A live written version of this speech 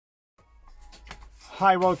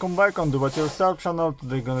Hi, welcome back on Do It Yourself channel.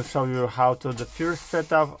 Today I'm gonna show you how to do the first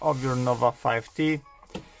setup of your Nova 5T.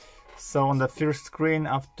 So on the first screen,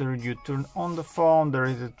 after you turn on the phone, there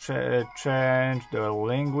is a change the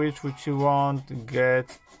language which you want.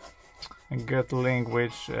 Get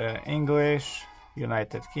language English,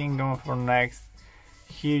 United Kingdom for next.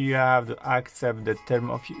 Here you have to accept the term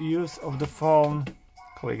of use of the phone.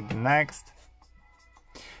 Click the next.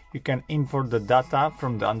 You can import the data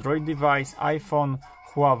from the Android device, iPhone,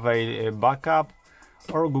 HUAWEI backup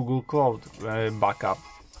or Google Cloud backup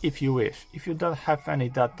if you wish. If you don't have any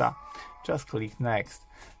data, just click next.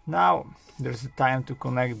 Now there's a time to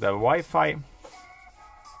connect the Wi-Fi.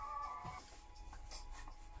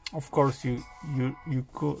 Of course you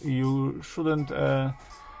shouldn't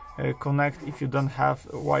connect if you don't have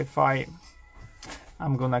Wi-Fi.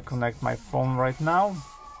 I'm gonna connect my phone right now.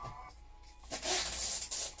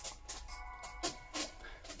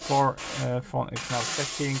 Phone is now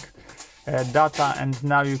checking data, and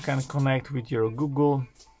now you can connect with your Google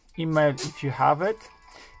email if you have it.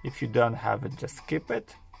 If you don't have it, just skip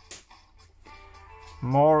it.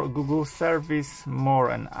 More Google service, more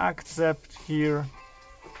and accept here.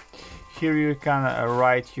 Here you can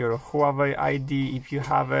write your Huawei ID if you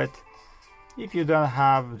have it. If you don't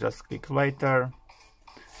have, just click later.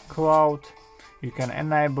 Cloud, you can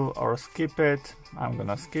enable or skip it. I'm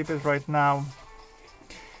gonna skip it right now.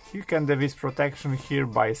 You can device protection here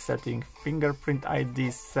by setting fingerprint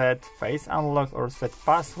ID, set face unlock or set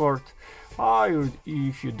password. Or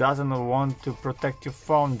if you doesn't want to protect your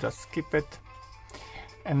phone, just skip it.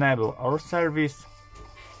 Enable our service.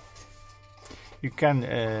 You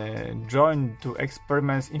can join to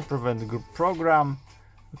experiments improvement group program.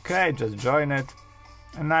 Okay, just join it.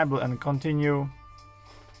 Enable and continue.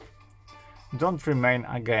 Don't remain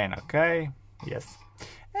again. Okay, yes,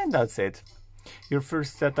 and that's it. Your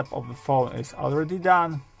first setup of the phone is already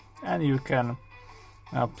done, and you can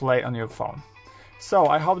play on your phone. So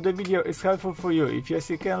I hope the video is helpful for you. If yes,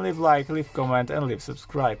 you can leave like, leave comment and leave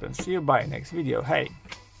subscribe, and see you by next video. Hey!